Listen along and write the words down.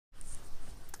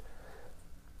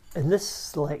In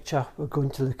this lecture we're going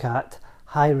to look at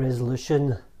high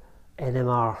resolution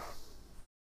NMR.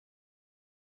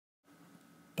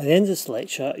 By the end of this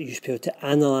lecture you should be able to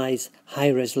analyse high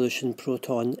resolution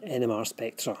proton NMR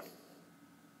spectra.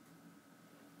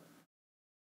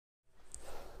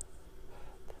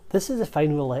 This is the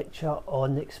final lecture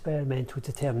on the experimental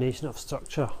determination of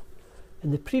structure.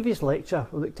 In the previous lecture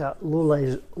we looked at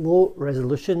low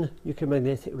resolution nuclear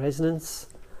magnetic resonance,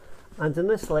 and in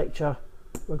this lecture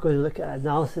we're going to look at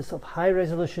analysis of high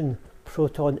resolution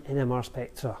proton NMR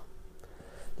spectra.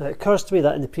 Now it occurs to me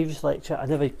that in the previous lecture I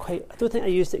don't think I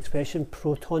used the expression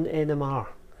proton NMR.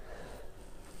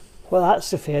 What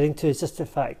that's referring to is just the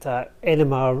fact that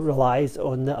NMR relies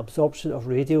on the absorption of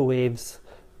radio waves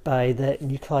by the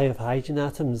nuclei of hydrogen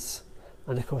atoms,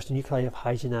 and of course the nuclei of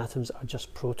hydrogen atoms are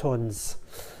just protons.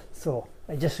 So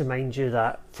it just reminds you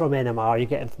that from NMR you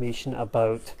get information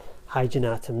about hydrogen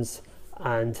atoms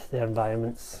and their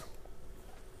environments.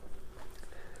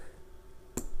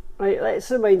 Right,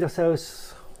 let's remind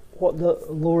ourselves what the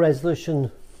low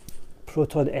resolution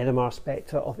proton NMR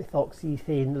spectra of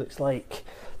ethoxyethane looks like.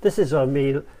 This is what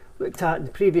we looked at in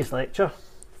the previous lecture.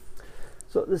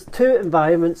 So there's two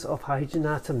environments of hydrogen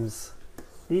atoms.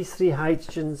 These three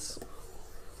hydrogens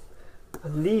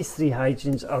and these three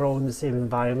hydrogens are all in the same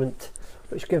environment,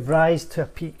 which give rise to a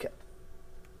peak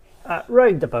at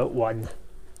round about 1.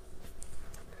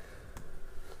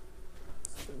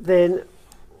 Then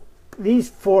these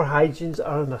four hydrogens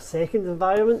are in a second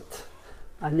environment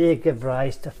and they give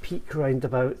rise to a peak round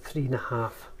about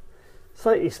 3.5.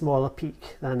 Slightly smaller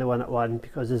peak than the one at 1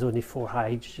 because there's only 4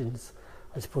 hydrogens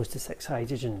as opposed to 6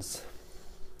 hydrogens.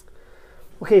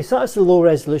 Okay, so that's the low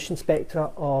resolution spectra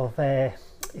of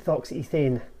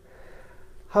ethoxyethane.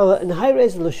 However, in high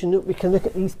resolution we can look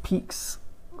at these peaks,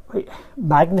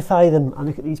 magnify them and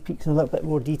look at these peaks in a little bit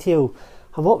more detail,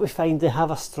 and what we find, they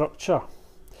have a structure.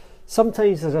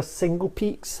 Sometimes there are single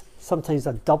peaks, sometimes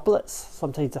they're doublets,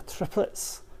 sometimes they're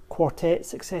triplets,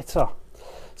 quartets, etc.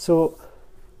 So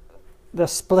they're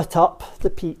split up, the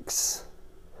peaks,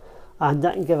 and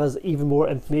that can give us even more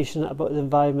information about the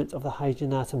environment of the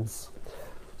hydrogen atoms.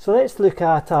 So let's look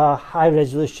at a high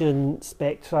resolution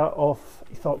spectra of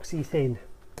ethoxyethane.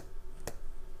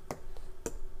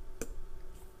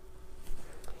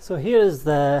 So here is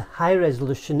the high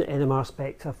resolution NMR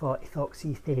spectra for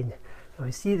ethoxyethane. Now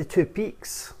we see the two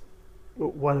peaks,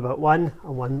 one about 1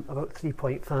 and one about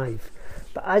 3.5,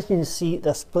 but as you can see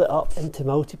they're split up into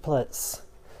multiplets.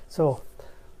 So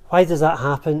why does that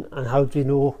happen, and how do we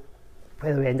know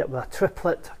whether we end up with a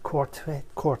triplet,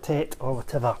 quartet or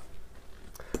whatever?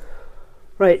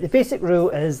 Right, the basic rule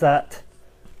is that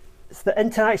it's the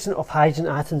interaction of hydrogen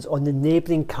atoms on the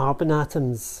neighbouring carbon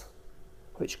atoms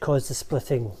which cause the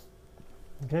splitting.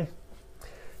 Okay,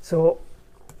 so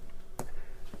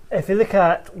if you look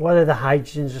at one of the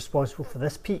hydrogens responsible for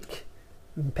this peak,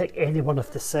 you can pick any one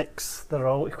of the 6, they're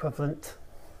all equivalent.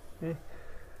 Okay?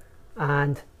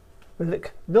 And we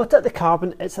look not at the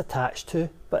carbon it's attached to,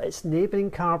 but its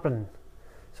neighbouring carbon.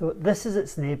 So this is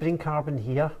its neighbouring carbon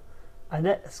here, and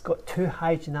it's got 2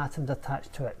 hydrogen atoms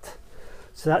attached to it.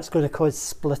 So that's going to cause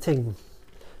splitting.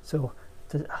 So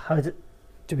how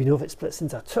do we know if it splits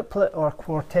into a triplet or a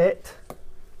quartet?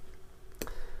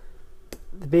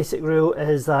 The basic rule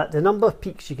is that the number of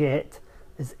peaks you get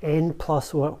is n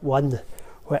plus 1,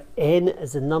 where n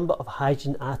is the number of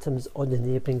hydrogen atoms on the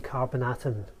neighbouring carbon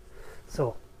atom.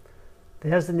 So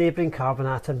there's the neighbouring carbon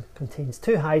atom, contains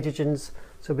 2 hydrogens,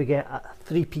 so we get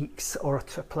 3 peaks or a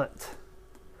triplet.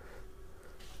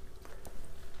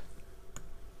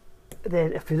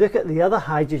 Then if we look at the other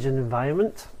hydrogen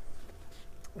environment,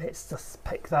 let's just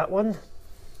pick that one.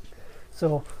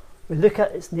 So we look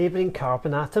at its neighbouring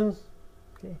carbon atom.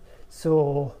 Okay.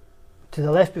 So to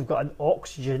the left we've got an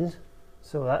oxygen,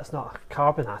 so that's not a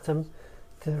carbon atom.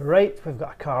 To the right we've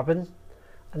got a carbon,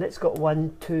 and it's got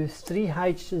 1, 2, 3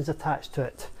 hydrogens attached to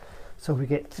it. So we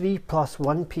get 3 plus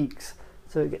 1 peaks,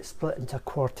 so it gets split into a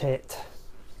quartet.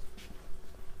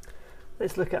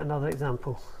 Let's look at another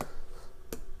example.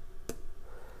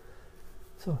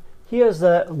 So here's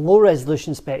the low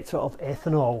resolution spectra of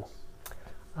ethanol,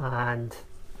 and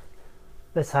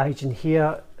this hydrogen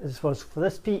here is responsible for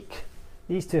this peak,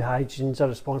 these 2 hydrogens are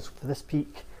responsible for this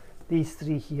peak, these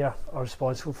 3 here are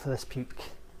responsible for this peak.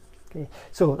 Okay,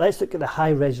 so let's look at the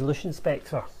high resolution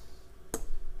spectra.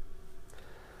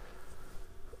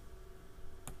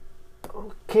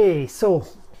 Okay, so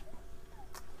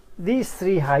these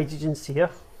 3 hydrogens here,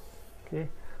 okay,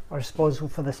 are responsible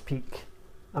for this peak,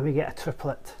 and we get a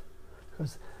triplet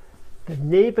because the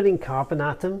neighbouring carbon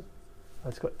atom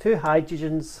has got 2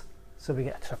 hydrogens, so we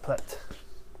get a triplet.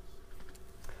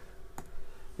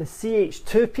 the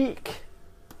CH2 peak,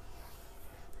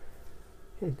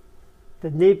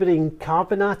 the neighbouring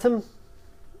carbon atom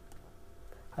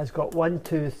has got 1,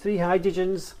 2, 3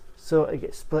 hydrogens, so it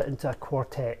gets split into a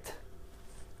quartet.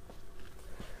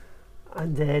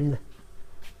 And then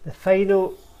the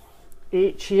final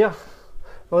H here,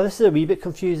 well, this is a wee bit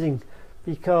confusing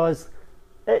because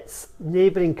its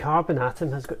neighbouring carbon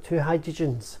atom has got 2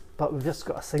 hydrogens, but we've just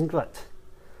got a singlet.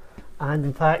 And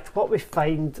in fact, what we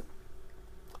find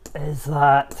is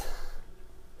that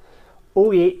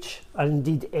OH and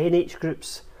indeed NH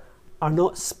groups are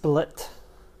not split,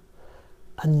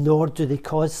 and nor do they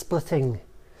cause splitting.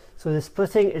 So the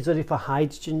splitting is only for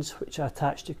hydrogens which are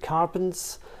attached to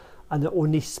carbons, and they're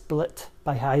only split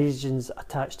by hydrogens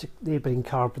attached to neighbouring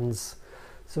carbons.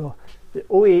 So the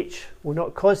OH will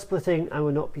not cause splitting and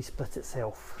will not be split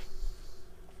itself.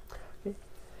 Okay.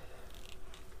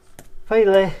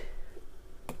 Finally,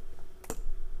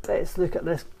 let's look at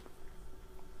this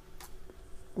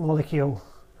molecule,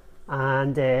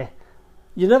 and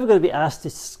you're never going to be asked to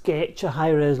sketch a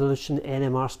high resolution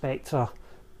NMR spectra,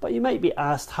 but you might be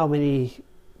asked how many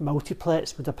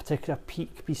multiplets would a particular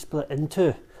peak be split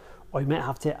into, or you might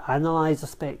have to analyse a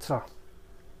spectra.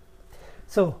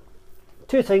 So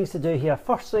 2 things to do here.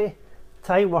 Firstly,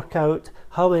 try and work out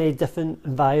how many different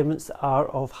environments there are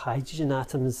of hydrogen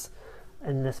atoms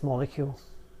in this molecule.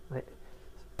 Right.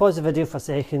 Pause the video for a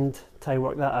second, try and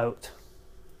work that out.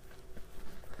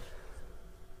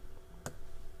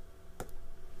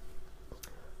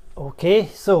 Okay,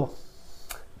 so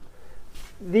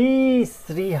these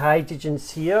 3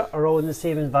 hydrogens here are all in the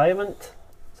same environment,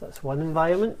 so that's one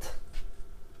environment.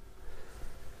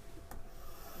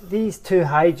 These 2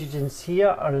 hydrogens here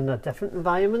are in a different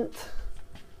environment.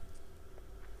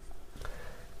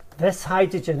 This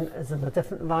hydrogen is in a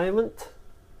different environment,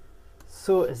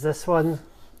 so is this one,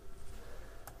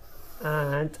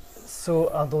 and so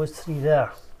are those 3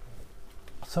 there.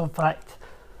 So in fact,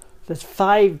 there's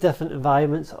 5 different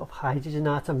environments of hydrogen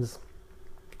atoms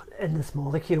in this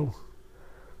molecule.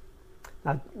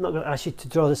 Now, I'm not going to ask you to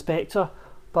draw the spectra,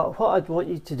 but what I'd want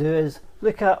you to do is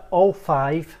look at all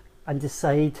 5 and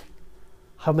decide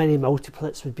how many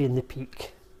multiplets would be in the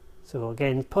peak. So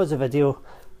again, pause the video,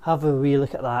 have a wee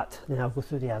look at that, and then I'll go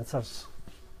through the answers.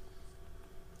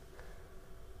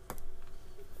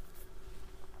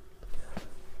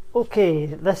 Okay,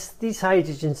 these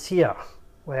hydrogens here,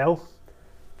 well,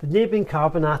 the neighbouring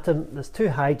carbon atom, there's 2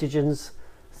 hydrogens,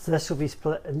 so this will be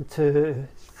split into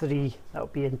 3, that will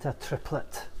be into a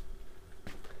triplet.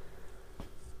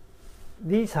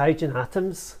 These hydrogen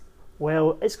atoms,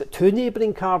 well, it's got 2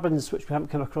 neighbouring carbons which we haven't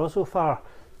come across so far.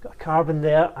 It's got a carbon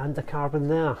there and a carbon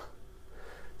there.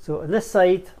 So on this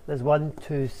side there's 1,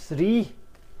 2, 3,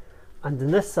 and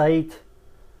on this side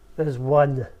there's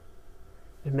 1.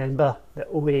 Remember that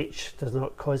OH does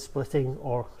not cause splitting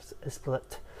or is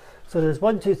split. So there's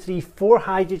 1, 2, 3, 4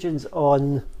 hydrogens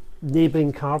on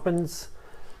neighbouring carbons,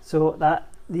 so that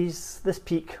this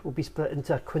peak will be split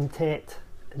into a quintet,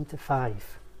 into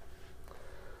 5.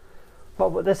 What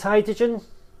about this hydrogen?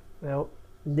 Well,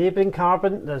 neighbouring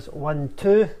carbon, there's 1,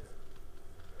 2,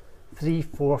 3,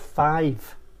 4,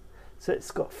 5. So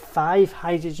it's got 5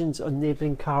 hydrogens on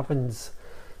neighbouring carbons,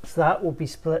 so that will be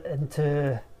split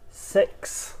into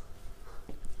 6.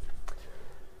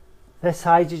 This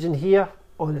hydrogen here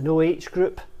on an OH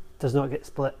group does not get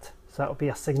split, so that will be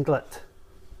a singlet.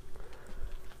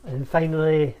 And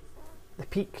finally, the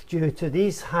peak due to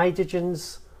these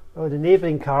hydrogens, or the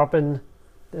neighbouring carbon,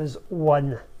 there's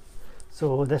 1,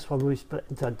 so this one will be split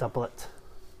into a doublet.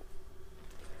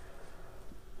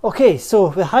 Okay, so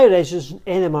with high resolution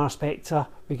NMR spectra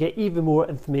we get even more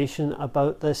information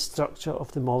about the structure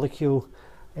of the molecule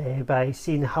by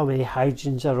seeing how many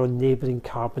hydrogens are on neighbouring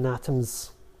carbon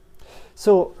atoms.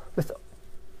 So with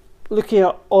looking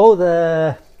at all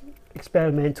the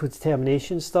experimental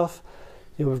determination stuff,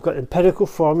 we've got empirical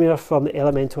formula from the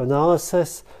elemental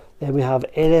analysis, then we have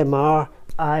NMR,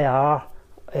 IR,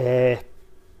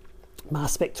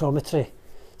 mass spectrometry.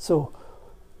 So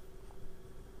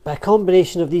by a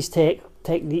combination of these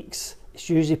techniques, it's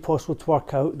usually possible to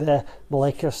work out the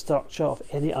molecular structure of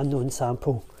any unknown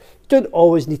sample. You don't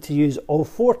always need to use all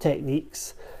 4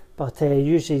 techniques, but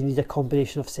usually you need a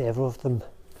combination of several of them.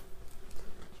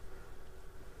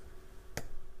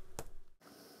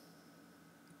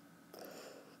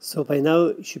 So by now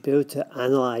you should be able to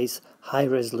analyse high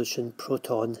resolution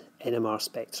proton NMR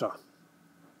spectra.